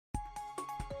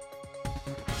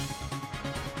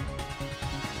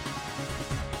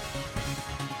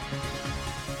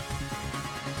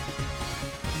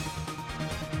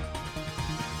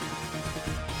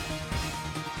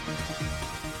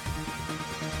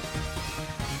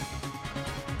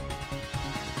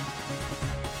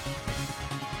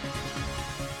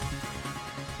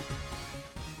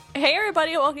Hey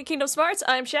everybody, welcome to Kingdom Smarts.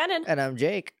 I'm Shannon. And I'm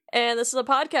Jake. And this is a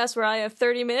podcast where I have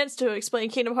 30 minutes to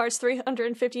explain Kingdom Hearts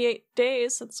 358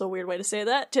 days. That's a weird way to say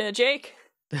that. To Jake.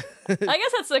 I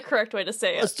guess that's the correct way to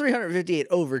say it. It's 358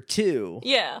 over 2.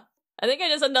 Yeah. I think I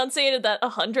just enunciated that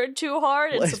 100 too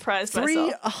hard and surprised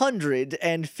myself.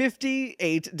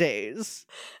 358 days.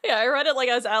 Yeah, I read it like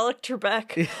I was Alec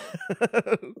Trebek.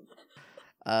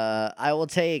 I will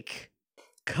take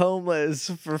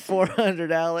comas for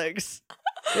 400, Alex.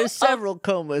 There's several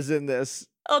comas in this.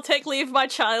 I'll take Leave My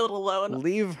Child Alone.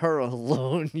 Leave her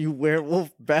alone, you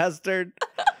werewolf bastard.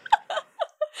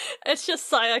 It's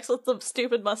just Saïx with the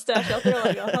stupid mustache out there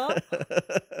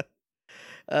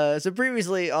like, So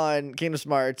previously on Kingdom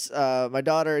Smarts, my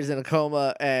daughter is in a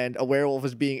coma and a werewolf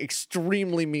is being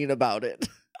extremely mean about it.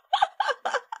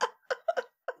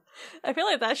 I feel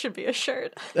like that should be a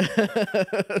shirt.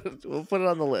 We'll put it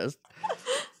on the list.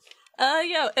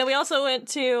 Yeah, and we also went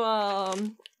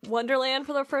to Wonderland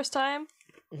for the first time.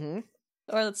 Mm-hmm.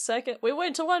 Or the second. We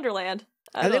went to Wonderland.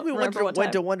 I think we went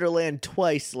to Wonderland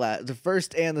twice, the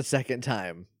first and the second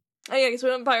time. Oh yeah, because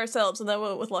we went by ourselves and then we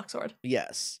went with Luxord.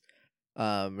 Yes.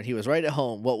 And he was right at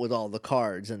home, what with all the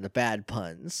cards and the bad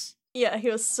puns. Yeah, he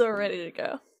was so ready to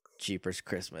go. Jeepers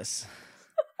Christmas.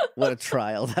 What a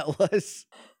trial that was.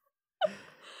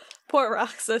 Poor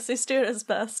Roxas, he's doing his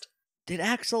best. Did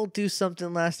Axel do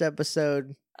something last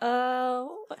episode? Let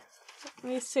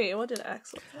me see. What did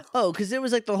Axel do? Oh, because there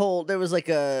was like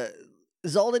Zaldin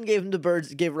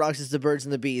gave Roxas the birds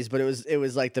and the bees, but it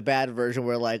was like the bad version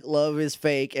where like love is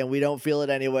fake and we don't feel it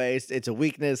anyways. It's a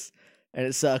weakness and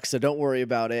it sucks, so don't worry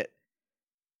about it.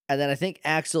 And then I think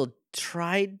Axel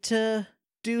tried to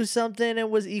do something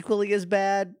and was equally as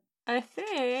bad. I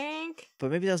think. But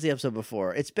maybe that was the episode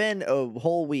before. It's been a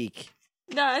whole week.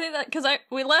 No, I think that because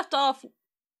we left off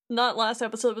not last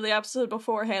episode, but the episode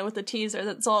beforehand with the teaser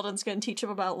that Zaldin's going to teach him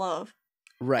about love.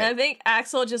 Right. And I think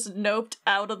Axel just noped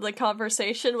out of the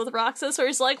conversation with Roxas, where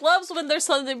he's like, love's when there's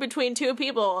something between two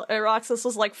people. And Roxas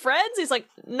was like, friends? He's like,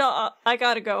 no, I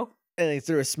gotta go. And he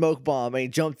threw a smoke bomb and he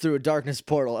jumped through a darkness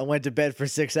portal and went to bed for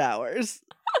 6 hours.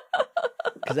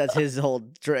 Because that's his whole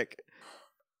trick.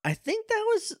 I think that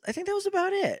was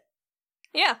about it.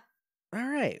 Yeah. All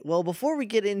right. Well, before we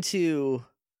get into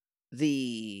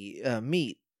the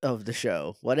meat of the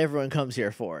show, what everyone comes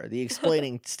here for, the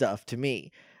explaining stuff to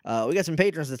me, we got some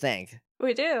patrons to thank.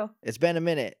 We do. It's been a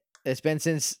minute. It's been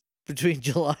since between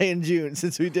July and June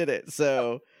since we did it,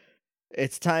 so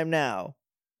it's time now.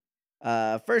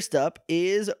 First up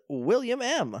is William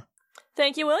M.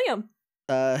 Thank you, William.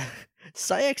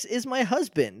 Saïx is my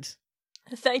husband.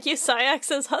 Thank you,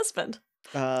 Saïx's husband.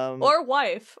 Or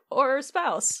wife, or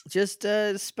spouse. Just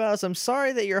spouse. I'm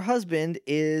sorry that your husband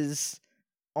is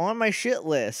on my shit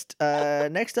list.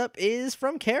 Next up is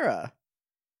from Kara.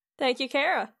 Thank you,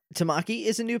 Kara. Tamaki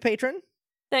is a new patron.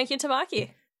 Thank you, Tamaki.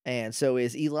 And so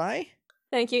is Eli.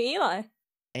 Thank you, Eli.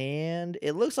 And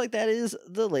it looks like that is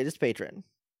the latest patron.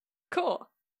 Cool.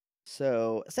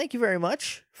 So thank you very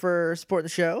much for supporting the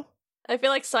show. I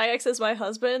feel like Saïx is my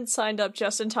husband signed up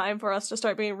just in time for us to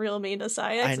start being real mean to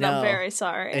Saïx, and I'm very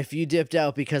sorry. If you dipped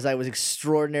out because I was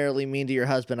extraordinarily mean to your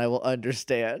husband, I will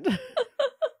understand.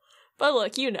 But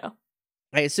look, you know.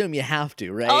 I assume you have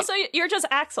to, right? Also, you're just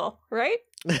Axel, right?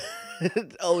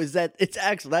 Oh, it's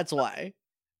Axel, that's why.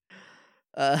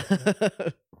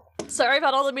 Sorry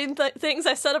about all the mean things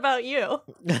I said about you.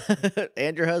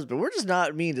 And your husband. We're just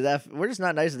not mean to that. We're just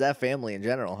not nice to that family in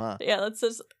general, huh? Yeah, that's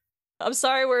just... I'm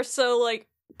sorry we're so, like,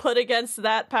 put against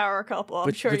that power couple.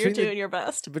 I'm sure you're doing your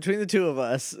best. Between the two of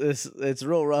us, it's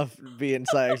real rough being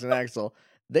Saïx and Axel.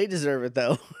 They deserve it,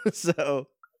 though. So,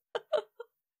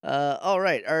 all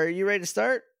right. Are you ready to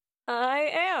start?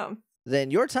 I am. Then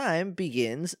your time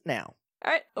begins now.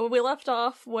 All right. We left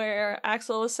off where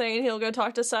Axel was saying he'll go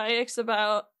talk to Saïx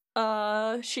about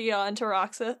Xion to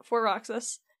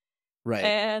Roxas. Right.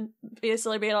 And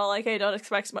basically being all like, hey, don't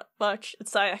expect much.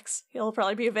 It's Saïx. He'll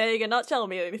probably be vague and not tell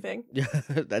me anything.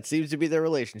 That seems to be their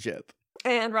relationship.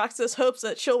 And Roxas hopes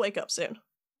that she'll wake up soon.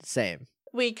 Same.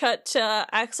 We cut to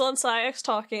Axel and Saïx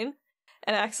talking,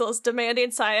 and Axel is demanding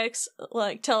Saïx,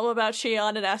 like, tell him about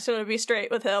Xion and ask him to be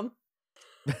straight with him.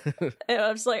 And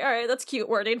I'm just like, alright, that's cute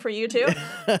wording for you two.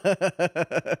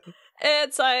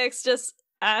 And Saïx just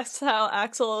asks how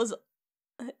Axel is...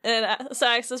 And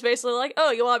Saïx is basically like,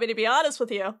 oh, you want me to be honest with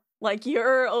you? Like,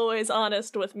 you're always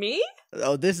honest with me?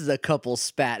 Oh, this is a couple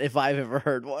spat if I've ever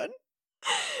heard one.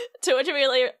 To which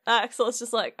immediately Axel is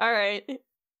just like, alright,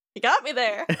 you got me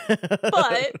there.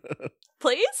 But,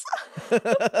 please?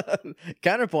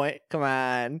 Counterpoint, come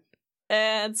on.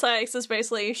 And Saïx is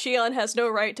basically, Xion has no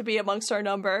right to be amongst our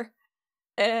number.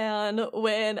 And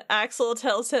when Axel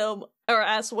tells him, or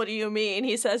asks, what do you mean?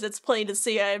 He says, it's plain to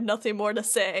see I have nothing more to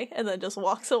say, and then just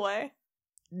walks away.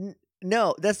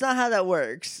 No, that's not how that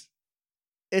works.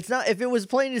 It's not. If it was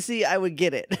plain to see, I would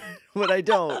get it, but I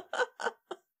don't.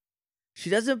 She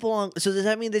doesn't belong. So does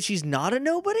that mean that she's not a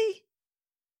nobody?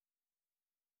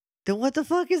 Then what the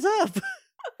fuck is up?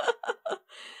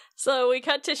 So we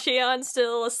cut to Shion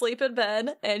still asleep in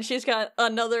bed, and she's got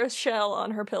another shell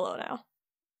on her pillow now.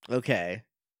 Okay.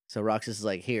 So Roxas is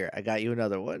like, here, I got you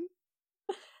another one.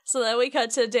 So then we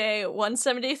cut to day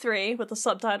 173 with the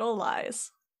subtitle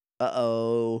Lies.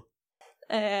 Uh-oh.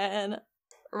 And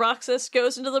Roxas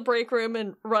goes into the break room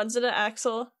and runs into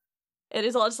Axel. And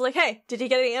he's all just like, hey, did you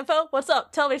get any info? What's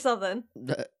up? Tell me something.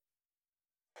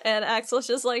 And Axel's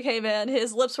just like, hey man,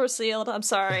 his lips were sealed. I'm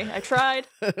sorry. I tried.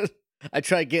 I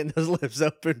tried getting those lips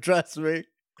open, trust me.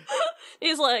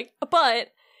 He's like,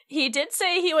 but he did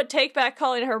say he would take back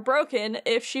calling her broken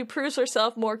if she proves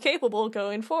herself more capable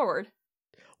going forward.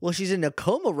 Well, she's in a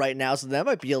coma right now, so that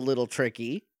might be a little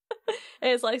tricky.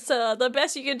 And it's like, so the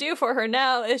best you can do for her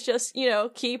now is just,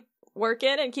 keep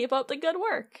working and keep up the good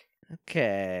work.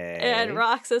 Okay. And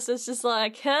Roxas is just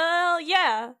like, hell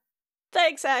yeah.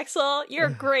 Thanks, Axel. You're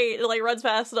great. And like runs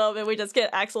past him, and we just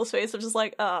get Axel's face, which is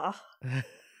like, I'm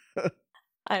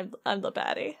the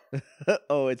baddie.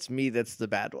 Oh, it's me that's the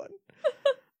bad one.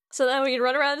 So then we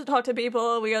run around and talk to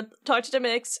people. We go talk to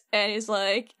Demix, and he's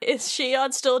like, is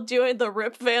Shion still doing the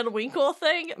Rip Van Winkle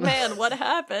thing? Man, what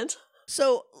happened?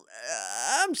 So,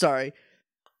 I'm sorry.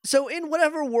 So in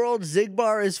whatever world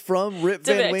Xigbar is from, Rip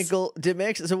Van Winkle,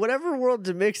 Demix, so whatever world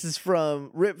Demix is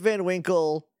from, Rip Van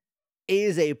Winkle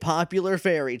is a popular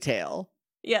fairy tale.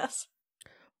 Yes.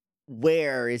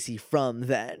 Where is he from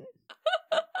then?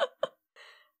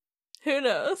 Who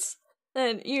knows?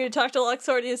 And you talk to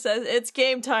Luxord, and he says, it's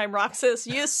game time, Roxas.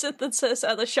 Use synthesis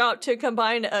at the shop to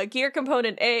combine a gear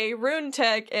component A, rune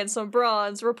tech, and some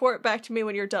bronze. Report back to me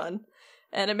when you're done.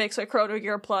 And it makes a Chrono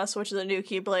Gear Plus, which is a new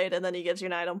Keyblade, and then he gives you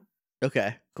an item.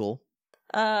 Okay, cool.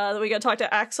 Then we go talk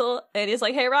to Axel, and he's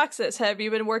like, hey Roxas, have you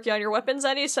been working on your weapons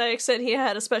any? Syx said he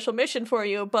had a special mission for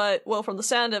you, but, well, from the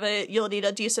sound of it, you'll need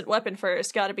a decent weapon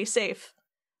first. Gotta be safe.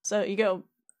 So you go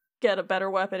get a better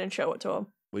weapon and show it to him.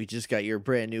 We just got your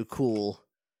brand new cool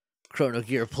Chrono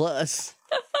Gear Plus.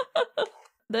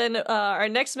 Then our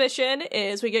next mission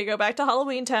is we get to go back to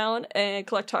Halloween Town and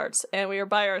collect hearts, and we are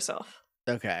by ourselves.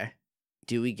 Okay.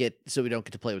 So we don't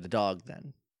get to play with the dog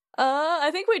then?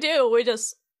 I think we do. We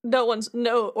just, nobody's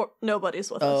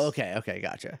with us. Oh, okay,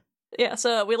 gotcha. Yeah,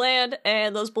 so we land,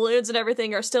 and those balloons and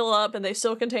everything are still up, and they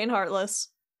still contain Heartless.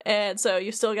 And so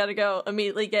you still gotta go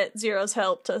immediately get Zero's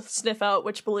help to sniff out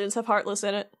which balloons have Heartless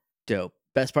in it. Dope.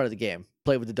 Best part of the game.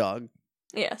 Play with the dog.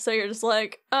 Yeah, so you're just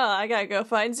like, I gotta go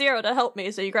find Zero to help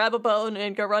me. So you grab a bone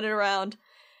and go running around.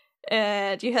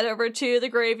 And you head over to the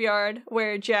graveyard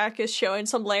where Jack is showing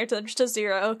some lanterns to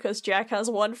Zero because Jack has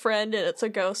one friend and it's a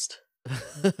ghost.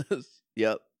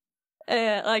 Yep.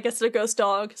 And I guess it's a ghost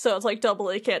dog, so it's like double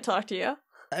he can't talk to you.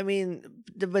 I mean,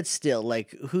 but still,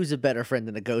 like, who's a better friend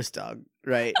than a ghost dog,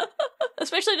 right?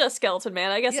 Especially to a skeleton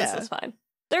man. I guess this is fine.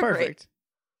 They're perfect. Great.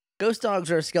 Ghost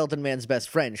dogs are a skeleton man's best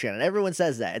friend, Shannon. Everyone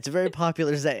says that. It's a very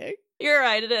popular saying. You're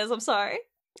right, it is. I'm sorry.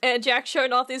 And Jack's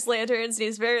showing off these lanterns, and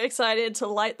he's very excited to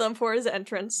light them for his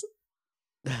entrance.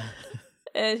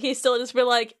 And he still just be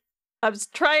like, I'm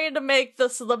trying to make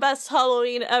this the best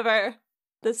Halloween ever.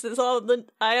 This is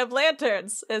I have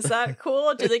lanterns. Is that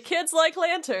cool? Do the kids like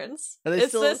lanterns?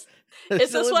 Is this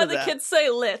why the kids say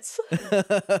lit?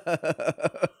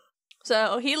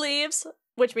 So he leaves,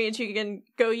 which means you can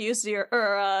go use Zero,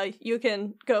 or you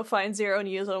can go find Zero and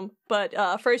use them. But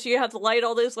first you have to light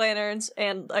all those lanterns,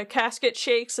 and a casket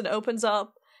shakes and opens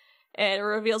up, and it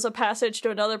reveals a passage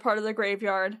to another part of the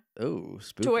graveyard. Oh,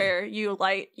 spooky. To where you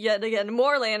light yet again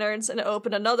more lanterns and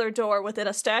open another door within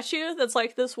a statue that's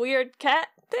like this weird cat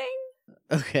thing.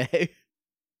 Okay.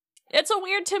 It's a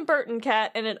weird Tim Burton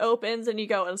cat, and it opens and you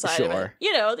go inside of it.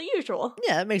 You know, the usual.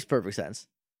 Yeah, that makes perfect sense.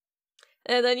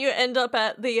 And then you end up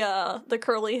at the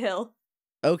Curly Hill.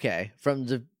 Okay, from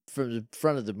the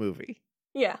front of the movie.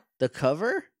 Yeah. The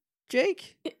cover,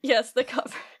 Jake? Yes, the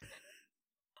cover.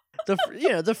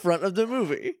 The front of the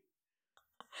movie.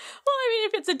 Well, I mean,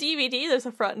 if it's a DVD, there's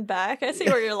a front and back. I see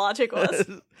where your logic was.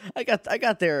 I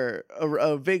got there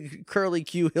a big curly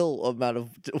Q hill amount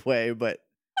of way, but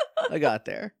I got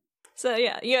there. So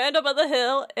yeah, you end up on the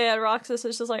hill, and Roxas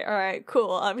is just like, all right,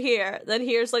 cool, I'm here. Then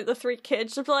here's like the three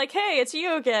kids just like, hey, it's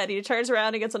you again. He turns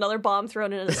around and gets another bomb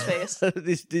thrown in his face.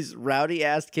 These rowdy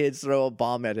ass kids throw a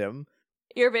bomb at him.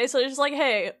 you're basically just like,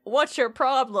 hey, what's your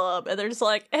problem? And they're just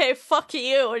like, hey, fuck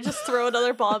you, and just throw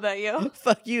another bomb at you.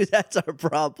 Fuck you, that's our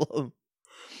problem.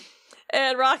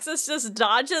 And Roxas just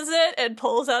dodges it and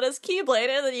pulls out his Keyblade,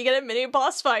 and then you get a mini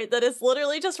boss fight that is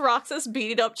literally just Roxas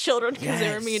beating up children because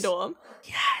they were mean to him.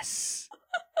 Yes.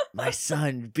 My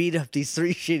son beat up these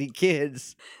 3 shitty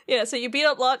kids. Yeah, so you beat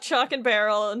up Lot, Chalk, and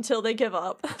Barrel until they give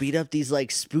up. Beat up these,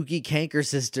 like, spooky canker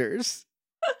sisters.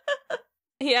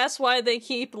 He asks why they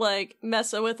keep, like,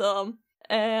 messing with him,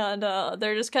 and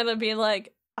they're just kind of being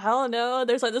like, I don't know,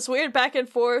 there's, like, this weird back and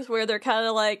forth where they're kind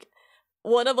of, like,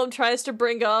 one of them tries to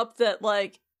bring up that,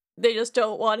 like, they just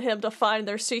don't want him to find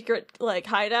their secret, like,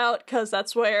 hideout, because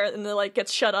that's where, and then, like,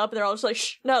 gets shut up, and they're all just like,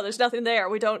 shh, no, there's nothing there,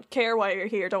 we don't care why you're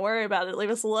here, don't worry about it,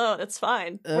 leave us alone, it's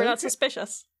fine, we're not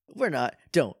suspicious. We're not.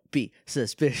 Don't be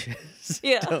suspicious.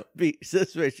 Yeah. Don't be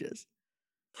suspicious.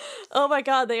 Oh my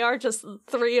god, they are just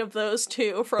 3 of those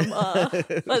 2 from,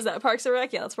 what is that, Parks and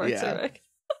Rec? Yeah, that's Parks and Rec.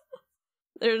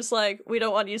 They're just like, we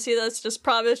don't want you to see this, just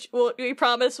promise, we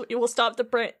promise we will stop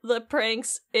the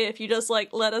pranks if you just, like,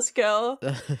 let us go.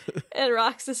 And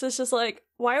Roxas is just like,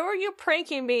 why were you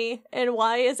pranking me, and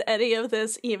why is any of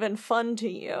this even fun to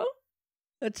you?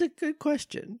 That's a good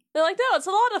question. They're like, no, it's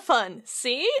a lot of fun,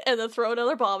 see? And then throw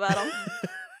another bomb at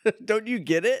him. Don't you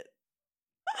get it?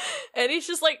 And he's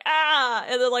just like, ah!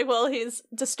 And then, like, while he's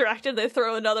distracted, they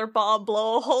throw another bomb,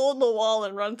 blow a hole in the wall,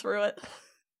 and run through it.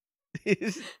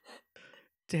 These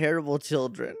terrible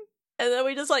children. And then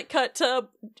we just, like, cut to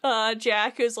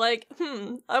Jack, who's like,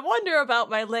 I wonder about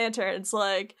my lanterns.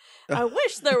 Like, I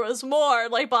wish there was more.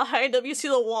 Like, behind him, you see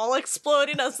the wall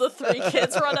exploding as the 3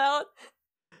 kids run out.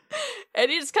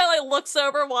 And he just kind of, like, looks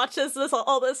over, watches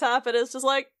all this happen, and is just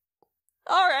like,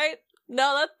 alright.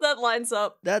 No, that lines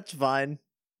up. That's fine.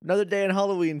 Another day in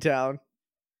Halloween Town.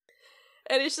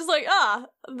 And he's just like,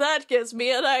 that gives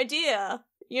me an idea.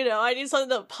 You know, I need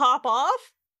something to pop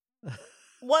off.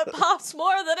 What pops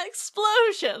more than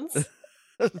explosions?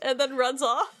 And then runs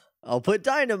off. I'll put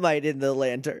dynamite in the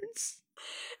lanterns.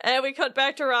 And we cut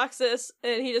back to Roxas,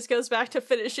 and he just goes back to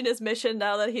finishing his mission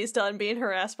now that he's done being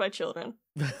harassed by children.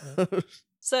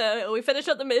 So we finish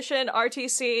up the mission,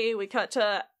 RTC, we cut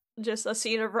to just a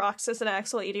scene of Roxas and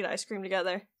Axel eating ice cream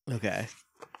together. Okay.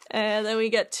 And then we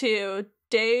get to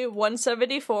day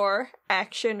 174,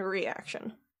 action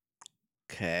reaction.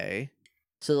 Okay.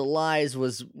 So the lies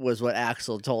was what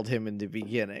Axel told him in the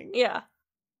beginning. Yeah.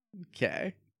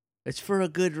 Okay. It's for a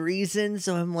good reason,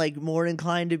 so I'm like more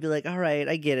inclined to be like, all right,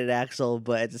 I get it, Axel,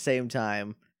 but at the same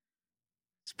time,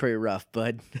 it's pretty rough,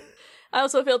 bud. I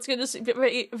also feel it's going to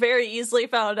be very easily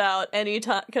found out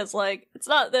anytime, because, like, it's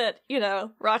not that, you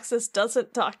know, Roxas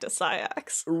doesn't talk to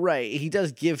Saïx. Right, he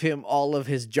does give him all of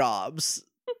his jobs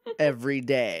every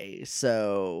day,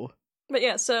 so... But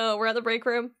yeah, so we're at the break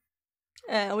room,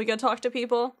 and we go talk to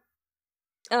people.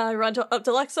 Run up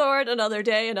to Lexord, another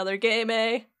day, another game,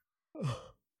 eh?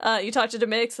 You talk to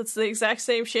Demix, it's the exact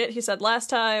same shit he said last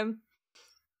time.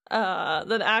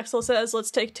 Then Axel says,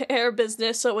 let's take care of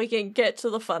business so we can get to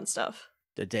the fun stuff.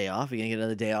 The day off? You gonna get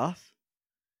another day off?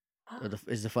 Or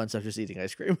is the fun stuff just eating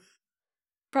ice cream?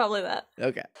 Probably that.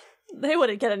 Okay. They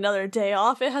wouldn't get another day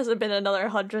off. It hasn't been another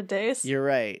 100 days. You're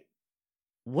right.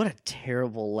 What a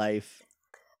terrible life.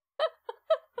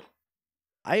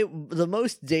 The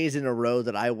most days in a row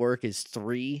that I work is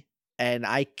 3, and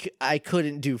I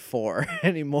couldn't do 4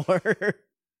 anymore.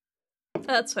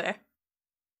 That's fair.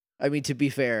 I mean, to be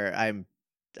fair,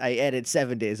 I edit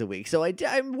 7 days a week, so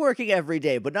I'm working every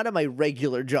day, but not at my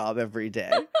regular job every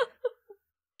day.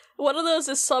 One of those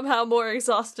is somehow more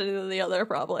exhausting than the other,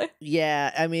 probably.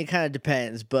 Yeah, I mean, it kind of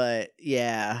depends, but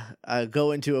yeah,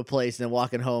 going to a place and then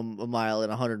walking home a mile in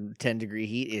 110-degree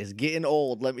heat is getting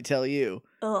old, let me tell you.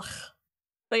 Ugh.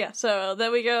 But yeah, so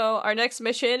then we go, our next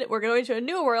mission, we're going to a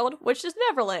new world, which is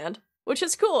Neverland, which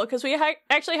is cool, because we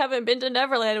actually haven't been to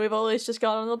Neverland, we've always just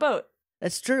gone on the boat.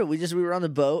 That's true. We were on the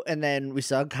boat, and then we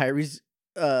saw Kyrie's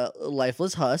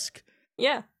lifeless husk.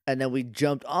 Yeah. And then we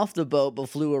jumped off the boat, but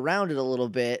flew around it a little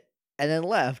bit, and then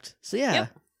left. So yeah.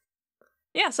 Yep.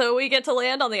 Yeah, so we get to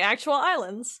land on the actual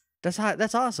islands. That's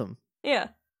awesome. Yeah.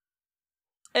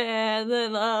 And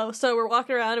then, so we're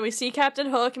walking around, and we see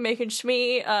Captain Hook making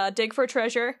Shmi dig for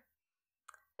treasure.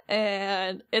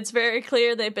 And it's very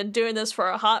clear they've been doing this for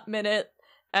a hot minute.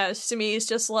 As Shmi's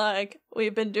just like,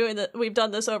 we've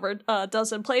done this over a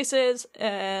dozen places,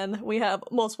 and we have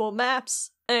multiple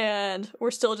maps, and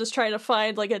we're still just trying to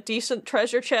find, like, a decent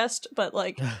treasure chest, but,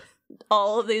 like,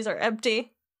 all of these are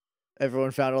empty.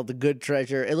 Everyone found all the good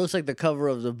treasure. It looks like the cover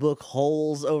of the book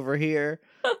Holes over here.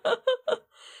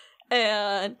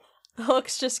 And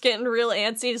Hook's just getting real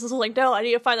antsy. He's just like, no, I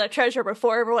need to find that treasure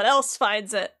before everyone else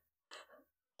finds it.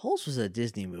 Holes was a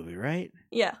Disney movie, right?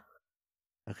 Yeah.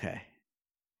 Okay.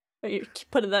 Are you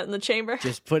putting that in the chamber?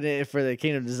 Just put it for the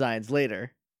Kingdom Designs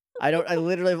later. I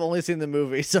literally have only seen the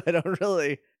movie, so I don't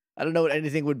know what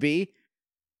anything would be.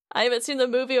 I haven't seen the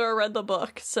movie or read the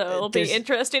book, so it'll be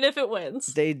interesting if it wins.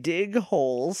 They dig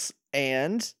holes,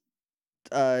 and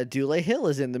Dule Hill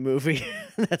is in the movie.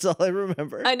 That's all I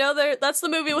remember. I know that's the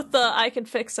movie with the I Can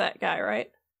Fix That guy, right?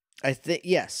 I think,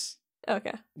 yes.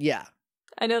 Okay. Yeah.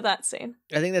 I know that scene.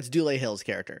 I think that's Dule Hill's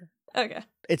character. Okay.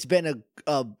 It's been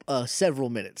a several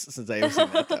minutes since I've seen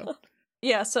that, though.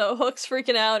 Yeah, so Hook's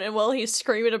freaking out, and while he's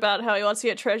screaming about how he wants to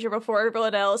get treasure before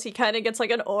everyone else, he kind of gets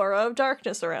like an aura of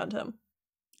darkness around him.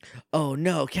 Oh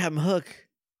no, Captain Hook.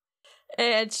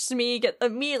 And Smee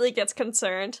immediately gets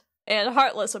concerned, and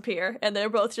Heartless appear, and they're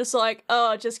both just like,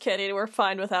 oh, just kidding, we're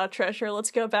fine without treasure,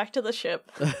 let's go back to the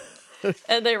ship.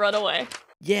 And they run away.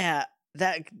 Yeah,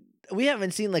 we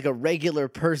haven't seen like a regular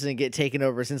person get taken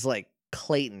over since like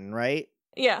Clayton, right?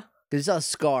 Yeah. Because it's not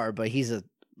Scar, but he's a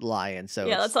lion, so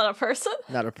yeah, that's not a person.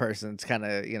 Not a person. It's kind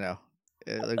of,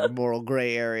 like a moral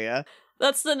gray area.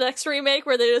 That's the next remake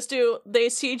where they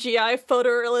CGI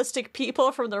photorealistic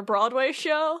people from their Broadway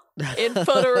show in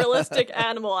photorealistic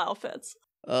animal outfits.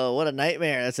 Oh, what a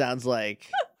nightmare that sounds like.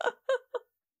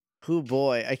 Oh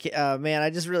boy, I can't, man,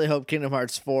 I just really hope Kingdom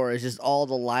Hearts 4 is just all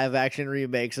the live action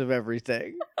remakes of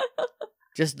everything.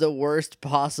 Just the worst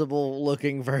possible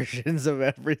looking versions of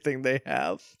everything they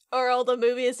have. Or all the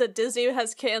movies that Disney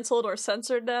has canceled or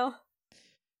censored now.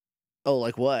 Oh,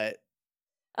 like what?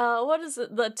 What is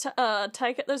it? There's a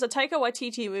Taika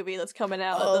Waititi movie that's coming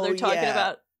out that they're talking yeah.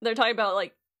 about. They're talking about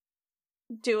like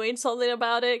doing something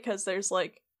about it because there's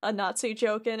like a Nazi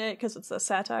joke in it because it's a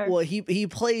satire. Well, he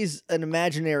plays an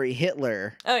imaginary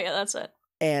Hitler. Oh yeah, that's it.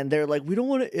 And they're like, we don't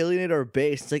want to alienate our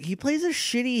base. It's like, he plays a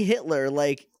shitty Hitler.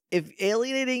 Like, if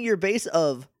alienating your base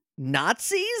of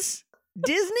Nazis?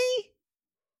 Disney?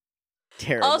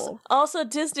 Terrible. Also,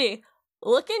 Disney,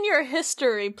 look in your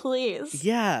history, please.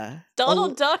 Yeah.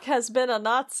 Donald Duck has been a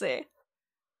Nazi.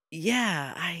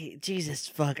 Yeah, Jesus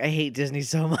fuck, I hate Disney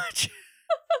so much.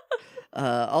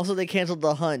 Also, they canceled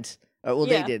The Hunt.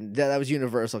 They didn't. That was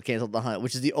Universal canceled The Hunt,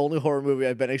 which is the only horror movie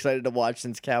I've been excited to watch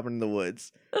since Cabin in the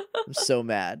Woods. I'm so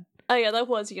mad. Oh yeah, that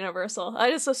was Universal.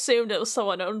 I just assumed it was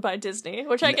someone owned by Disney,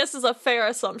 which I guess is a fair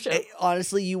assumption.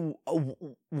 Honestly, you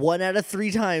 1 out of 3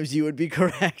 times you would be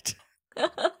correct.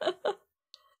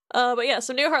 But yeah,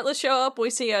 so new Heartless show up. We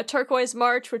see a Turquoise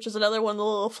March, which is another one of the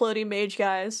little floaty mage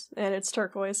guys, and it's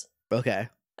turquoise. Okay.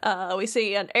 We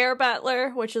see an Air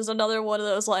Battler, which is another one of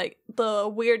those, like, the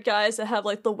weird guys that have,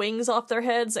 like, the wings off their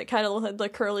heads that kind of look like the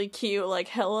curly, cute, like,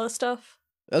 Hella stuff.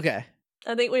 Okay.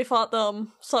 I think we fought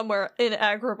them somewhere in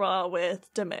Agrabah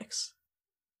with Demix.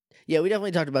 Yeah, we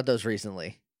definitely talked about those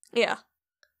recently. Yeah.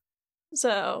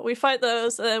 So, we fight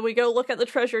those, and then we go look at the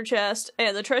treasure chest,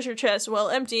 and the treasure chest, while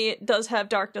empty, does have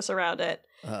darkness around it.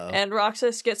 Uh-oh. And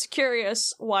Roxas gets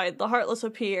curious why the Heartless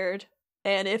appeared,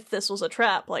 and if this was a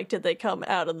trap. Like, did they come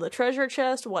out of the treasure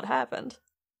chest? What happened?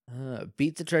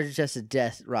 Beat the treasure chest to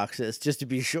death, Roxas, just to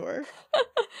be sure.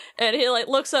 And he, like,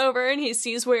 looks over, and he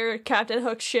sees where Captain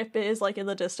Hook's ship is, like, in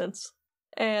the distance.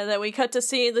 And then we cut to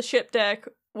see the ship deck,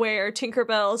 where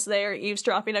Tinkerbell's there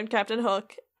eavesdropping on Captain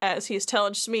Hook, as he's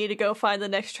telling Smee to go find the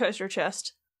next treasure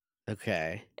chest.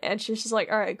 Okay. And she's just like,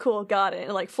 alright, cool, got it.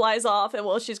 And, like, flies off, and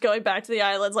while she's going back to the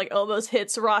islands, like, almost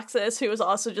hits Roxas, who was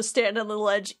also just standing on the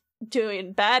ledge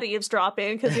doing bad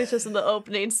eavesdropping, because he's just in the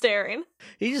opening staring.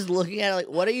 He's just looking at it like,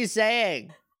 what are you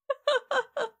saying?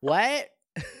 What?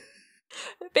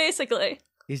 Basically.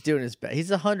 He's doing his best. He's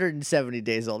 170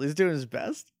 days old. He's doing his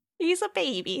best. He's a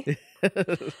baby.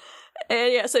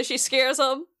 And yeah, so she scares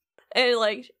him, and,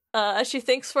 like, she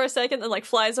thinks for a second, and, like,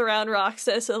 flies around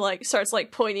Roxas and, like, starts,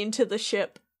 like, pointing to the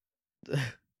ship.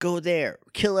 Go there.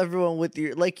 Kill everyone with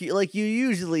your like you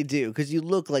usually do, because you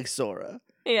look like Sora.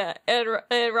 Yeah, and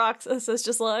Roxas is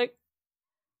just like,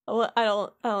 I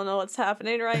don't know what's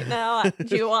happening right now.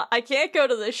 I can't go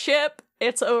to the ship.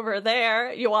 It's over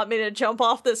there. You want me to jump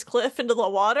off this cliff into the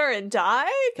water and die?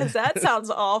 Because that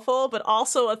sounds awful, but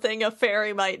also a thing a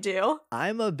fairy might do.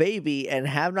 I'm a baby and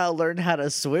have not learned how to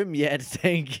swim yet,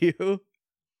 thank you.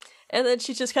 And then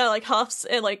she just kind of, like, huffs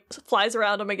and, like, flies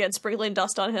around him again, sprinkling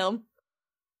dust on him.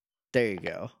 There you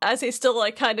go. As he's still,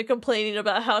 like, kind of complaining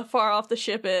about how far off the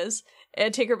ship is.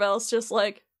 And Tinkerbell's just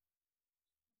like,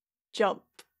 jump.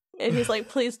 And he's like,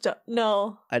 please don't,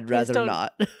 no. I'd rather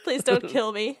not. Please don't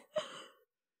kill me.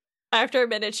 After a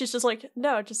minute, she's just like,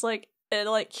 no, just like, and,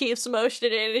 like, keeps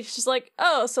motioning it, and he's just like,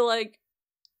 oh, so, like,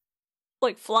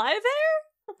 fly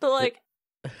there? But, like,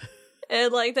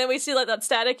 and, like, then we see, like, that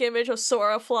static image of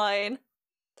Sora flying.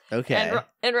 Okay.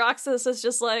 And Roxas is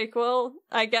just like, well,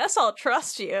 I guess I'll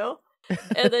trust you.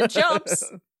 And then jumps,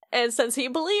 and since he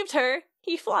believed her,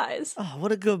 he flies. Oh,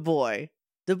 what a good boy.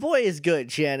 The boy is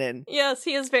good, Shannon. Yes,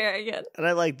 he is very good. And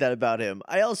I like that about him.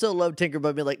 I also love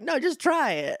Tinkerbell being like, no, just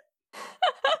try it.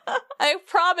 I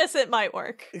promise it might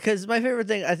work. Because my favorite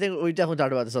thing, I think we definitely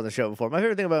talked about this on the show before. My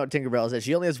favorite thing about Tinkerbell is that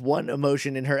she only has one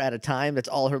emotion in her at a time. That's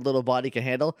all her little body can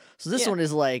handle. So this one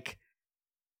is like,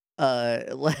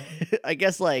 I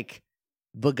guess like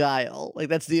beguile. Like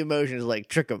that's the emotion is like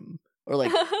trick 'em or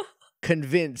like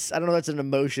convince. I don't know if that's an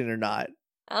emotion or not.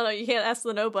 I don't know, you can't ask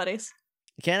the nobodies.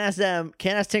 Can't ask them.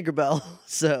 Can't ask Tinkerbell.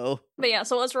 So. But yeah,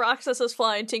 so once Roxas is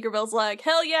flying, Tinkerbell's like,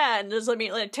 hell yeah, and just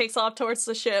immediately takes off towards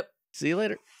the ship. See you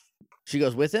later. She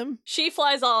goes with him? She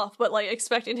flies off, but like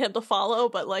expecting him to follow,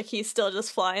 but like he's still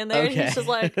just flying there. Okay. And he's just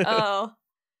like, oh,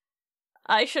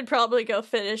 I should probably go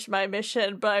finish my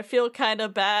mission, but I feel kind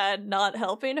of bad not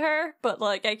helping her, but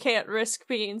like I can't risk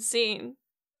being seen.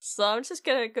 So I'm just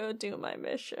gonna go do my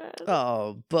mission.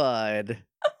 Oh, bud.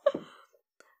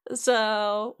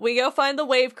 So we go find the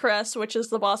Wave Crest, which is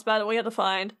the boss battle we had to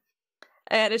find.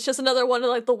 And it's just another one of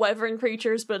like the Wyvern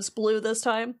creatures, but it's blue this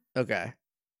time. Okay.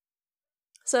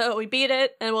 So we beat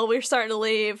it, and while we're starting to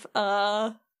leave,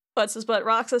 what's his butt?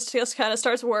 Roxas just kind of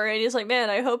starts worrying. He's like, man,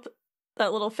 I hope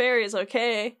that little fairy is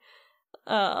okay.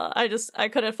 I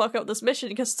couldn't fuck up this mission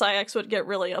because Saïx would get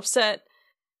really upset.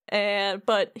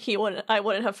 But I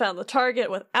wouldn't have found the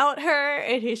target without her,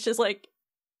 and he's just like,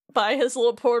 by his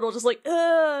little portal, just like,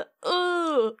 what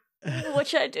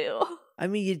should I do? I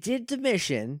mean, you did the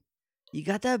mission. You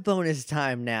got that bonus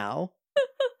time now.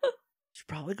 Should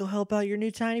probably go help out your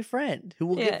new tiny friend, who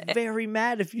will get very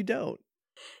mad if you don't.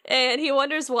 And he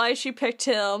wonders why she picked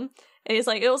him. And he's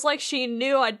like, it was like she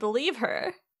knew I'd believe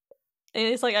her. And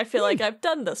he's like, I feel like I've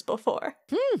done this before.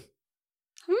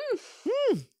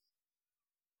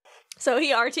 So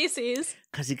he RTCs.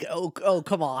 Because oh,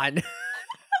 come on.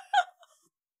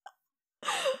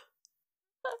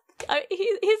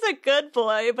 He's a good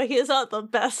boy, but he's not the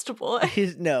best boy.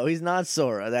 He's not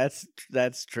Sora.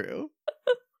 That's true.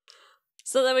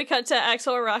 So then we cut to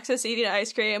Axel and Roxas eating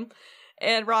ice cream,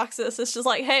 and Roxas is just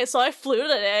like, hey, so I flew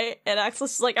today, and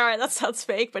Axel's is like, alright, that sounds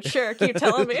fake, but sure, keep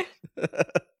telling me.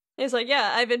 He's like,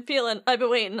 yeah, I've been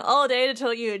waiting all day to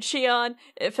tell you and Xion.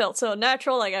 It felt so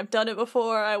natural, like I've done it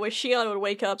before. I wish Xion would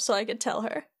wake up so I could tell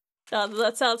her.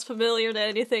 That sounds familiar to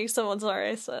anything someone's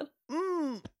already said.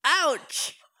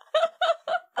 Ouch!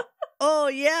 Oh,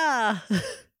 yeah!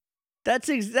 That's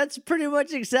pretty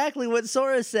much exactly what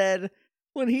Sora said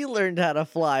when he learned how to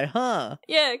fly, huh?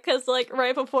 Yeah, because, like,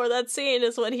 right before that scene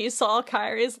is when he saw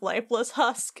Kairi's lifeless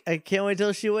husk. I can't wait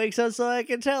till she wakes up so I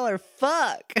can tell her.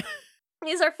 Fuck!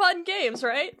 These are fun games,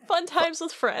 right? Fun times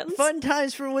with friends. Fun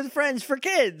times with friends for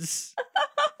kids!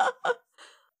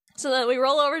 So then we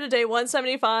roll over to day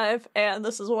 175, and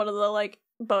this is one of the, like,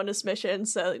 bonus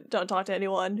missions, so don't talk to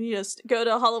anyone. You just go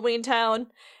to Halloween Town,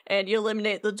 and you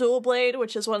eliminate the Dual Blade,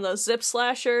 which is one of those zip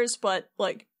slashers, but,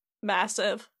 like,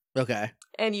 massive. Okay.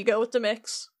 And you go with the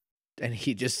mix. And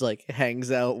he just, like,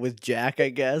 hangs out with Jack, I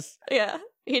guess. Yeah.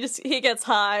 He gets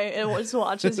high and just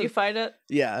watches you fight it.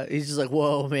 Yeah, he's just like,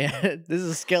 whoa, man. This is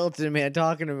a skeleton man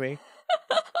talking to me.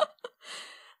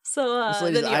 So, this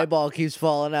lady's eyeball keeps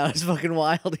falling out. It's fucking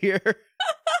wild here.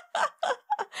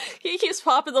 He keeps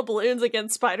popping the balloons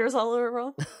against spiders all over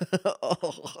him.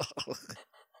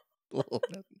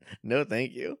 No,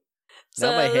 thank you.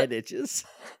 Now my head itches.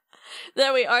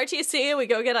 Then we RTC, we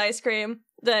go get ice cream.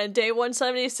 Then day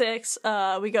 176,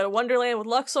 we go to Wonderland with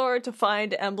Luxor to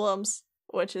find emblems,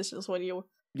 which is just when you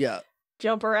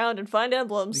jump around and find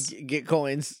emblems. Get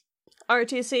coins.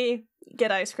 RTC,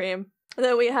 get ice cream. And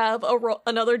then we have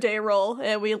another day roll,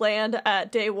 and we land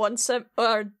at day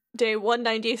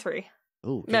 193.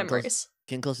 Ooh, memories.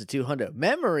 Getting close to 200.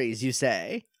 Memories, you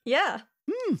say? Yeah.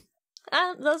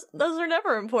 Those are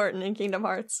never important in Kingdom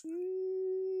Hearts.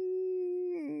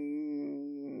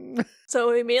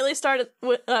 So we immediately started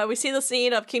with, we see the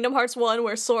scene of Kingdom Hearts 1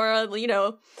 where Sora,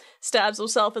 stabs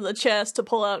himself in the chest to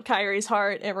pull out Kairi's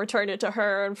heart and return it to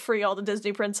her and free all the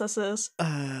Disney princesses.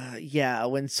 Yeah,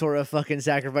 when Sora fucking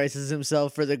sacrifices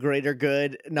himself for the greater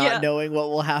good, not knowing what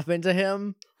will happen to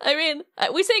him. I mean,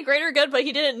 we say greater good, but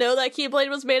he didn't know that Keyblade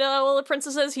was made out of all the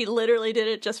princesses. He literally did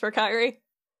it just for Kairi.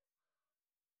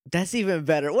 That's even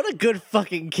better. What a good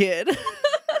fucking kid.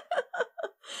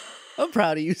 I'm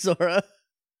proud of you, Sora.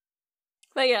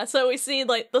 But yeah, so we see,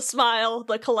 like, the smile,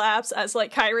 the collapse as,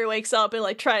 like, Kairi wakes up and,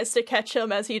 like, tries to catch him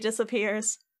as he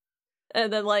disappears.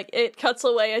 And then, like, it cuts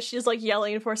away as she's, like,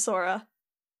 yelling for Sora.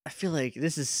 I feel like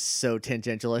this is so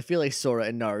tangential. I feel like Sora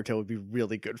and Naruto would be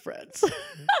really good friends.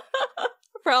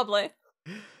 Probably.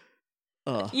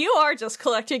 Ugh. You are just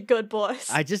collecting good boys.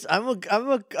 I'm a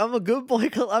good boy.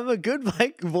 I'm a good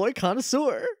boy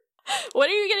connoisseur. When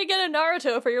are you gonna get a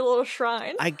Naruto for your little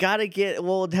shrine? I gotta get.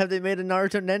 Well, have they made a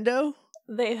Naruto Nendo?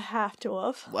 They have to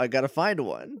have. I gotta find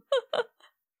one.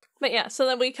 But yeah, so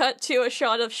then we cut to a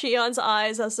shot of Shion's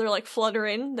eyes as they're like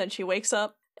fluttering. Then she wakes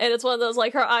up, and it's one of those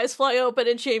like her eyes fly open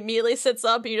and she immediately sits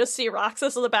up. And you just see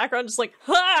Roxas in the background, just like,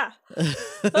 ha!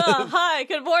 Hi,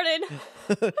 good morning.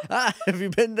 Ah, have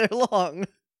you been there long?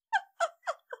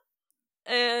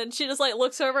 And she just like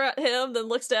looks over at him, then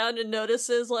looks down and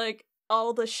notices like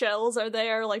all the shells are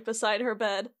there, like beside her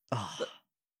bed. Oh.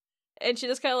 And she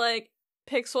just kind of like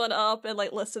picks one up and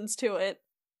like listens to it.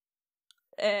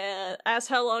 And asks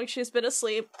how long she's been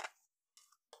asleep,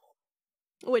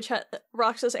 which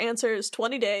Roxas answers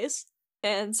 20 days,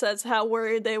 and says how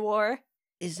worried they were.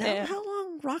 Is that how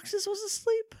long Roxas was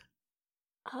asleep?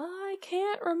 I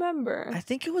can't remember. I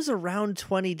think it was around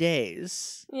 20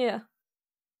 days. Yeah.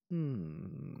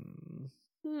 And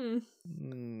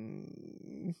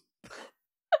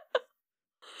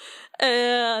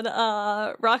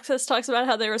Roxas talks about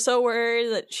how they were so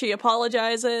worried that she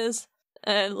apologizes.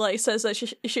 And, like, says that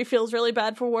she feels really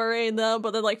bad for worrying them,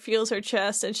 but then, like, feels her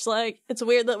chest, and she's like, it's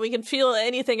weird that we can feel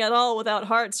anything at all without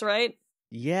hearts, right?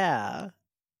 Yeah.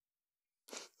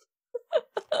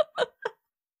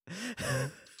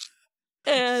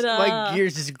 And my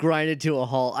gears just grinded to a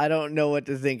halt. I don't know what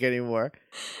to think anymore.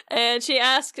 And she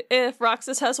asks if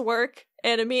Roxas has work,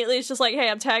 and immediately it's just like, hey,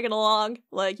 I'm tagging along.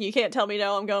 Like, you can't tell me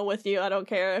no, I'm going with you. I don't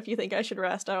care if you think I should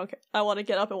rest. I don't care. I want to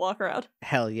get up and walk around.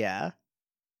 Hell yeah.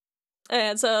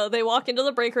 And so they walk into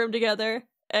the break room together,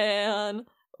 and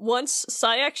once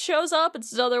Sayax shows up,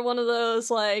 it's another one of those,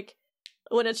 like,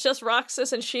 when it's just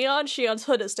Roxas and Shion, Shion's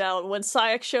hood is down. When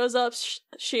Sayax shows up,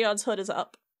 Shion's hood is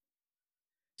up.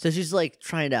 So she's, like,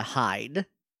 trying to hide.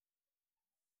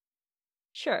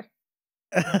 Sure.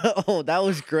 Oh, that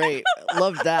was great.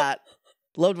 Loved that.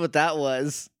 Loved what that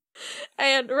was.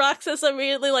 And Roxas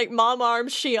immediately, like, mom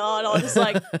arms Shion on, just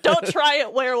like, don't try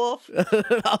it, werewolf.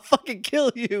 I'll fucking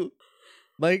kill you.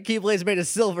 My Keyblade's made of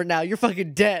silver now. You're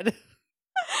fucking dead.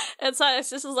 And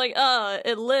Sayax just is like,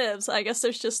 it lives. I guess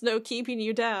there's just no keeping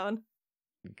you down.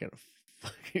 I'm gonna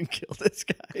fucking kill this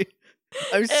guy.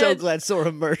 I'm so glad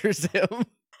Sora murders him.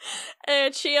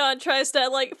 And Shion tries to,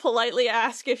 like, politely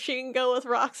ask if she can go with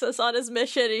Roxas on his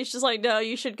mission. He's just like, no,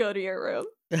 you should go to your room.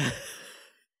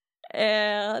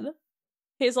 And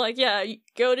he's like, yeah,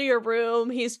 go to your room.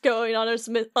 He's going on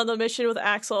the mission with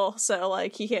Axel, so,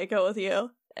 like, he can't go with you.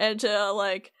 And,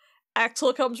 like,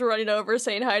 Axel comes running over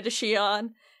saying hi to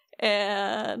Shion,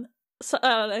 and so, I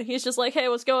don't know, he's just like, hey,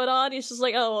 what's going on? He's just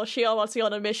like, oh, well, Shion wants to go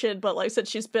on a mission, but, like, since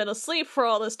she's been asleep for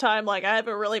all this time, like, I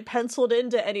haven't really penciled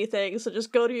into anything, so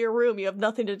just go to your room, you have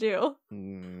nothing to do.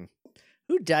 Who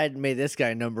died and made this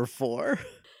guy number 4?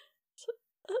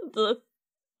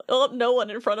 No one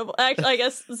in front of him. Actually, I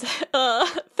guess,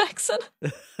 Vexen.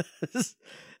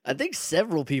 I think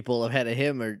several people ahead of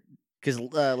him are, because,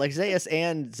 like, Zayas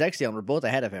and Zexion were both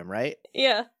ahead of him, right?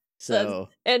 Yeah. So,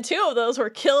 and 2 of those were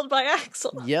killed by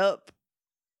Axel. Yep.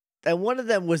 And one of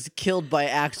them was killed by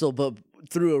Axel, but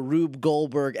through a Rube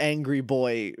Goldberg angry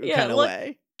boy kind of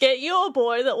way. Get you a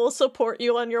boy that will support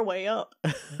you on your way up.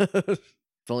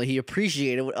 If only he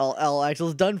appreciated what all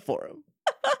Axel's done for him.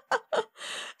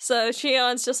 So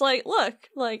Shion's just like, look,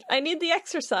 like, I need the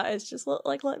exercise. Just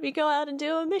let me go out and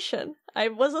do a mission. I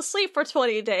was asleep for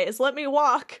 20 days. Let me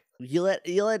walk. You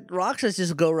let Roxas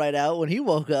just go right out when he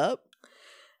woke up.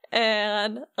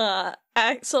 And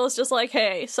Axel's just like,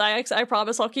 hey, Sayax, I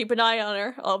promise I'll keep an eye on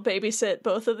her. I'll babysit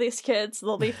both of these kids.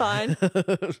 They'll be fine.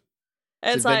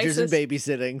 And Adventures in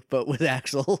babysitting, but with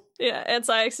Axel. Yeah, and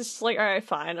Sayax is just like, all right,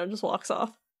 fine, and just walks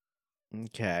off.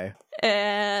 Okay.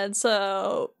 And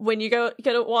so when you get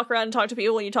to walk around and talk to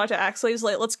people, when you talk to Axel, he's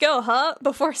like, let's go, huh?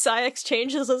 Before Sayax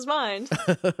changes his mind.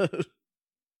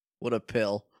 What a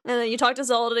pill. And then you talk to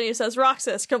Zoldan and he says,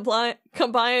 Roxas,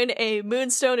 combine a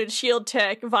Moonstone and Shield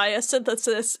tech via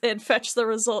synthesis and fetch the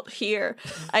result here.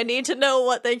 I need to know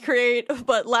what they create,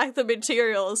 but lack the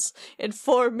materials.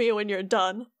 Inform me when you're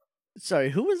done. Sorry,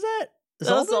 who was that?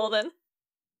 That was Zoldan.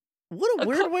 What a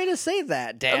weird way to say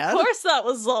that, Dad. Of course that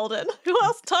was Zoldan. Who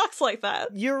else talks like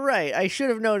that? You're right. I should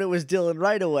have known it was Dylan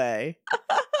right away.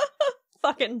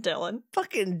 Fucking Dylan.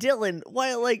 Fucking Dylan.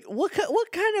 Why, like, what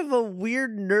kind of a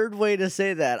weird nerd way to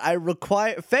say that?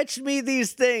 Fetch me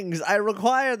these things. I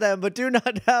require them, but do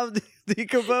not have the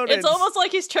components. It's almost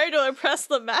like he's trying to impress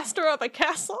the master of a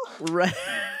castle. Right.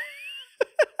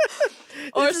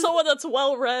 Or someone that's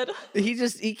well read.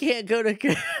 He can't go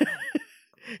to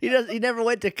he never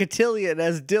went to Cotillion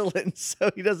as Dylan,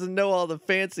 so he doesn't know all the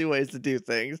fancy ways to do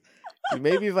things.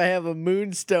 Maybe if I have a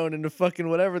moonstone and a fucking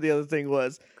whatever the other thing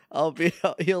was,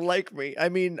 he'll like me. I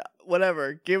mean,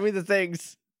 whatever. Give me the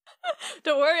things.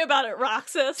 Don't worry about it,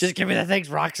 Roxas. Just give me the things,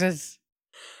 Roxas.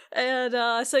 And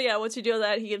so yeah, once you do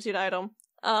that, he gives you an item.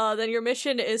 Then your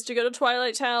mission is to go to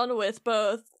Twilight Town with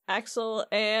both Axel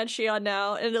and Shion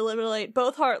now and eliminate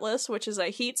both Heartless, which is a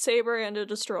Heat Saber and a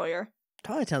Destroyer.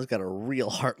 Twilight Town's got a real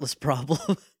Heartless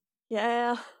problem.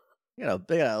 Yeah.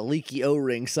 They got a leaky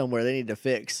O-ring somewhere they need to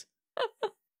fix.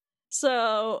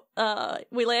 So,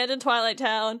 we land in Twilight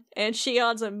Town, and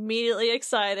Shion's immediately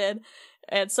excited,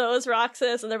 and so is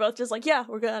Roxas, and they're both just like, yeah,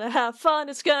 we're gonna have fun,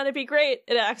 it's gonna be great.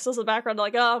 And Axel's in the background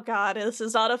like, oh god, this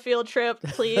is not a field trip,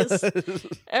 please.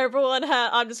 Everyone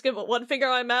I'm just gonna put one finger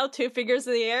on my mouth, two fingers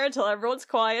in the air until everyone's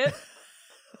quiet.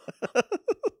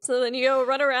 So then you go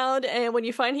run around, and when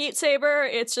you find Heat Saber,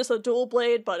 it's just a dual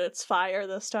blade, but it's fire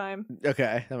this time.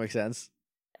 Okay, that makes sense.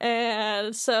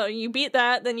 And so you beat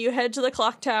that, then you head to the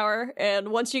clock tower, and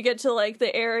once you get to, like,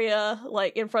 the area,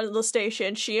 like, in front of the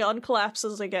station, Shion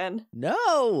collapses again.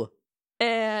 No!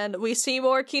 And we see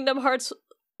more Kingdom Hearts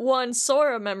 1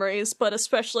 Sora memories, but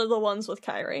especially the ones with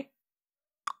Kairi.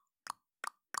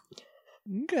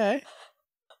 Okay.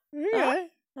 Okay.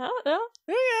 I don't know.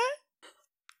 Okay.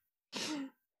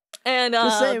 And,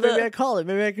 Just saying, maybe I call it.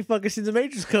 Maybe I can fucking see the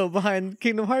Matrix Code behind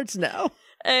Kingdom Hearts now.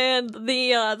 And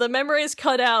the memories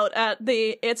cut out at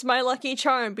the "It's my lucky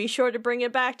charm, be sure to bring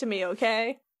it back to me,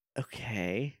 okay?"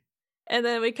 Okay. And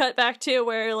then we cut back to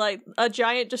where, like, a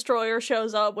giant destroyer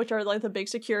shows up, which are, like, the big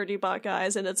security bot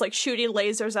guys, and it's, like, shooting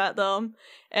lasers at them.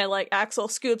 And, like, Axel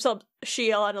scoops up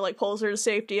Shion and, like, pulls her to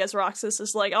safety as Roxas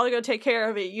is like, I'll go take care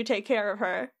of it, you take care of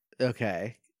her.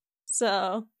 Okay.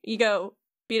 So, you go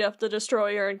beat up the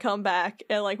destroyer and come back,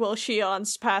 and, like, while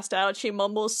Shion's passed out, she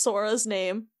mumbles Sora's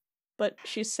name. But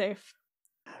she's safe.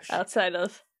 Outside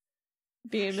of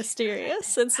being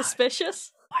mysterious and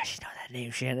suspicious. Why'd she know that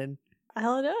name, Shannon? I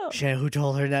don't know. Shannon, who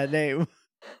told her that name?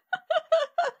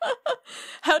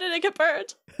 How did it get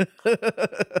burned?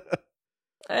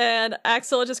 And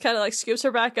Axel just kind of, like, scoops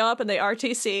her back up, and they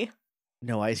RTC.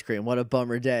 No ice cream. What a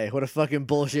bummer day. What a fucking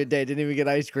bullshit day. Didn't even get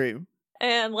ice cream.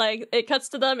 And, like, it cuts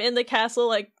to them in the castle,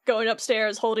 like, going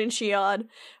upstairs, holding Shion.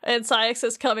 And Saïx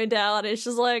is coming down, and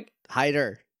she's like... Hide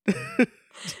her.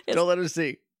 Don't let her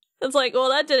see. It's like, well,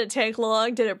 that didn't take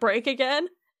long. Did it break again?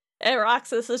 And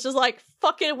Roxas is just like,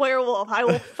 fucking werewolf, I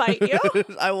will fight you.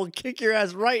 I will kick your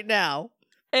ass right now.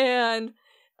 And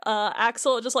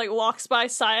Axel just, like, walks by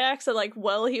Saïx, and, like,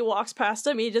 while he walks past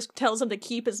him, he just tells him to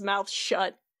keep his mouth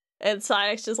shut. And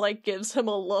Saïx just, like, gives him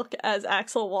a look as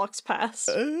Axel walks past.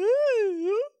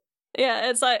 Yeah,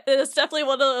 it's like, it's definitely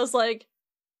one of those, like,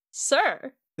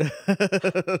 sir.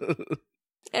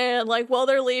 And, like, while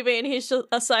they're leaving,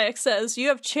 Saïx says, you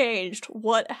have changed.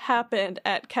 What happened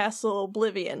at Castle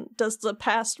Oblivion? Does the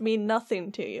past mean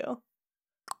nothing to you?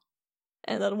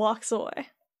 And then walks away.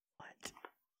 What?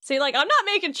 See, like, I'm not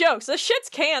making jokes. This shit's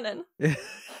canon. They're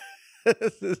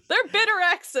bitter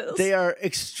exes. They are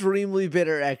extremely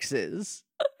bitter exes.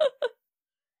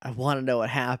 I want to know what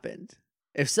happened.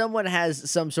 If someone has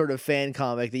some sort of fan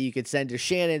comic that you could send to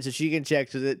Shannon so she can check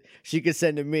so that she could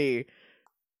send to me,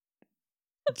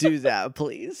 do that,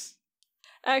 please.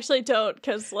 Actually, don't,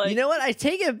 because, like... You know what? I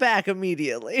take it back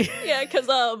immediately. Yeah, because,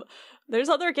 there's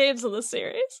other games in the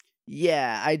series.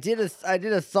 Yeah, I did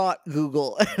a thought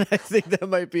Google, and I think that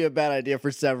might be a bad idea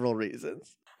for several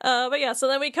reasons. But yeah, so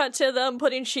then we cut to them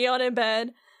putting Shion in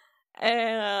bed,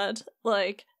 and,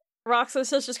 like,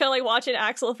 Roxas is just kind of, like, watching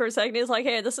Axel for a second. He's like,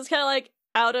 hey, this is kind of, like,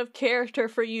 out of character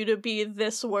for you to be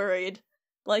this worried.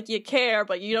 Like, you care,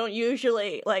 but you don't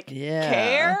usually, like,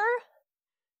 care?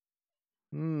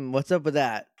 What's up with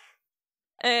that?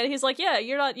 And he's like, yeah,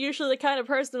 you're not usually the kind of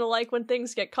person to like when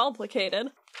things get complicated.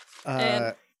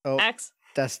 And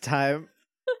that's time.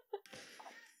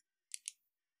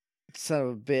 Son of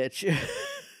a bitch.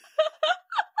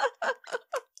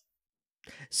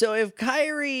 So if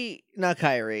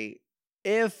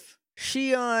if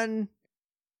Shion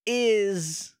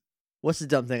is, what's the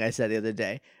dumb thing I said the other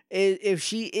day? If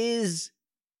she is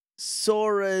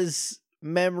Sora's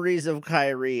memories of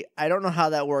Kairi, I don't know how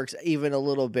that works even a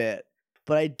little bit,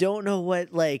 but I don't know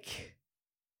what, like,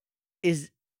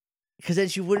 is, because then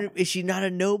is she not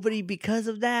a nobody because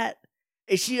of that?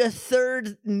 Is she a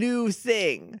third new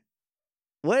thing?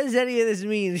 What does any of this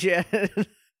mean, Shannon?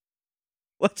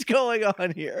 What's going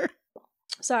on here?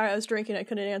 Sorry, I was drinking, I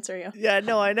couldn't answer you. Yeah,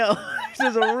 no, I know. This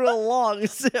is a real long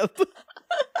sip.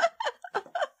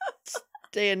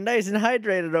 Staying nice and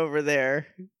hydrated over there.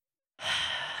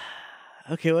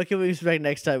 Okay, what can we expect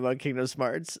next time on Kingdom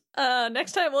Smarts?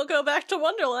 Next time we'll go back to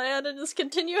Wonderland and just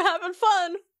continue having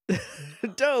fun.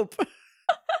 Dope.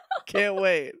 Can't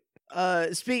wait.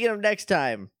 Speaking of next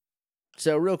time,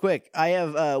 so real quick, I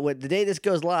have the day this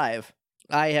goes live,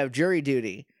 I have jury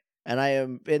duty, and I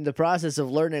am in the process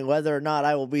of learning whether or not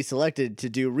I will be selected to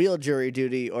do real jury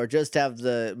duty or just have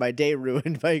my day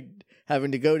ruined by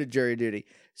having to go to jury duty.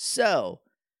 So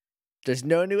there's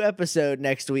no new episode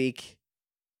next week.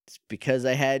 It's because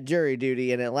I had jury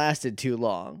duty and it lasted too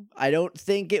long. I don't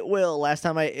think it will. Last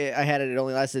time I had it, it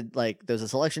only lasted like there was a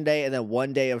selection day and then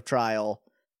 1 day of trial,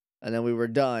 and then we were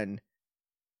done.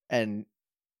 And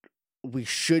we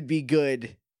should be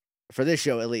good for this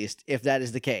show, at least, if that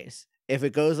is the case. If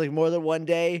it goes like more than 1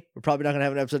 day, we're probably not gonna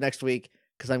have an episode next week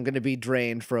because I'm gonna be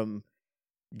drained from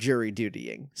jury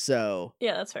dutying. So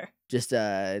Yeah, that's fair. just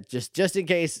in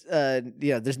case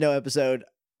there's no episode,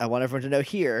 I want everyone to know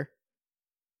here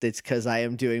that's because I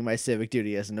am doing my civic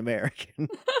duty as an American.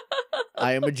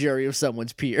 I am a jury of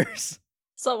someone's peers.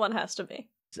 Someone has to be.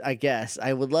 I guess.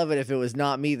 I would love it if it was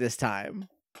not me this time.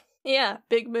 Yeah,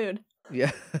 big mood.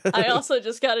 Yeah. I also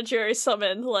just got a jury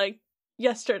summon like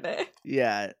yesterday.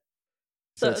 Yeah.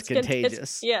 So it's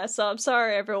contagious. Yeah, so I'm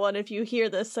sorry everyone if you hear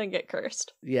this and get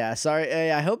cursed. Yeah,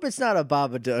 sorry. I hope it's not a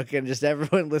Babadook and just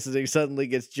everyone listening suddenly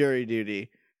gets jury duty.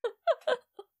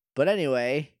 But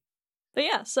anyway. But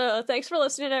yeah, so thanks for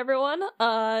listening, everyone.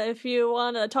 If you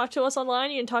want to talk to us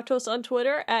online, you can talk to us on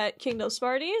Twitter at Kingdom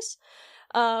Smarties.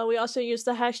 We also use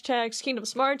the hashtags Kingdom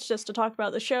Smarts just to talk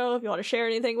about the show. If you want to share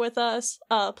anything with us,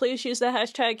 please use the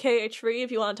hashtag KHFree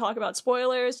if you want to talk about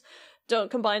spoilers.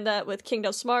 Don't combine that with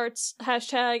Kingdom Smarts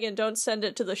hashtag, and don't send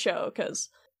it to the show because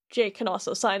Jake can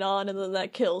also sign on, and then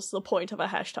that kills the point of a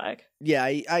hashtag. Yeah,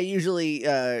 I usually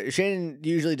Shannon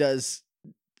usually does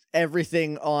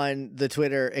everything on the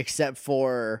Twitter except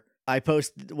for I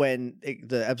post when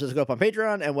the episodes go up on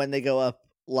Patreon and when they go up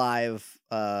live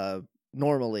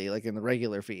normally, like in the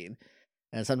regular feed.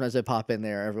 And sometimes I pop in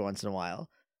there every once in a while.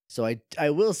 So I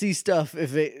will see stuff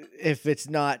if it's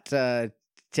not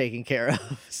taken care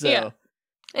of. So yeah.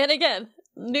 And again,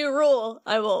 new rule,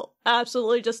 I will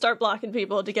absolutely just start blocking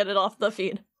people to get it off the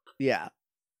feed. Yeah.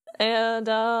 And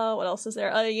what else is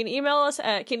there? You can email us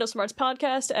at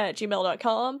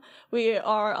kingdomsmartspodcast@gmail.com. We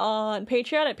are on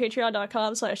Patreon at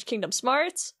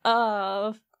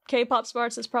patreon.com/kingdomsmarts. K-pop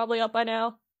Smarts is probably up by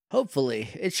now. Hopefully.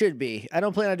 It should be. I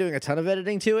don't plan on doing a ton of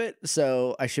editing to it,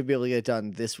 so I should be able to get it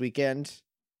done this weekend.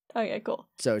 Okay, cool.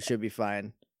 So it should be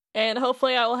fine. And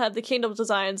hopefully I will have the Kingdom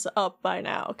designs up by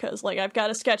now, because like I've got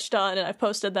a sketch done and I've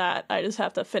posted that. I just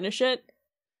have to finish it.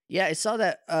 Yeah, I saw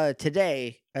that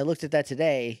today. I looked at that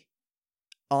today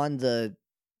on the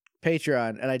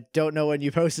Patreon, and I don't know when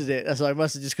you posted it, so I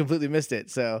must have just completely missed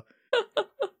it. So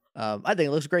I think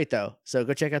it looks great, though. So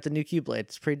go check out the new Keyblade.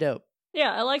 It's pretty dope.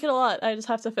 Yeah, I like it a lot. I just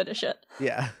have to finish it.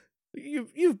 Yeah.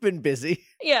 You've been busy.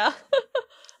 Yeah.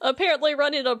 Apparently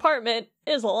running an apartment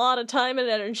is a lot of time and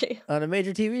energy. On a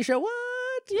major TV show?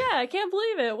 What? Yeah, I can't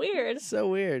believe it. Weird. So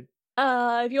weird.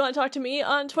 If you want to talk to me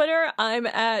on Twitter, I'm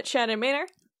at Shannon Manor.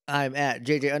 I'm at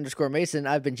JJ_Mason.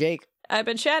 I've been Jake. I've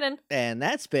been Shannon. And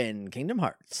that's been Kingdom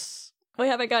Hearts. We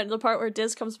haven't gotten to the part where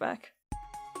Diz comes back.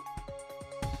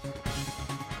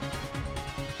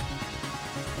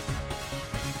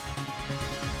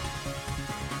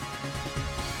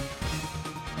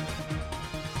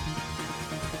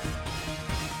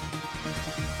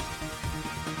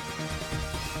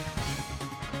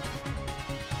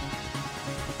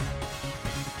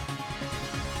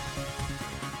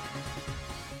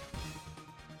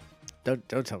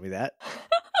 Don't tell me that.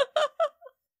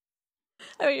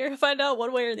 I mean, you're gonna find out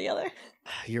one way or the other.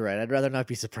 You're right. I'd rather not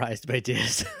be surprised by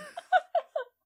Diz.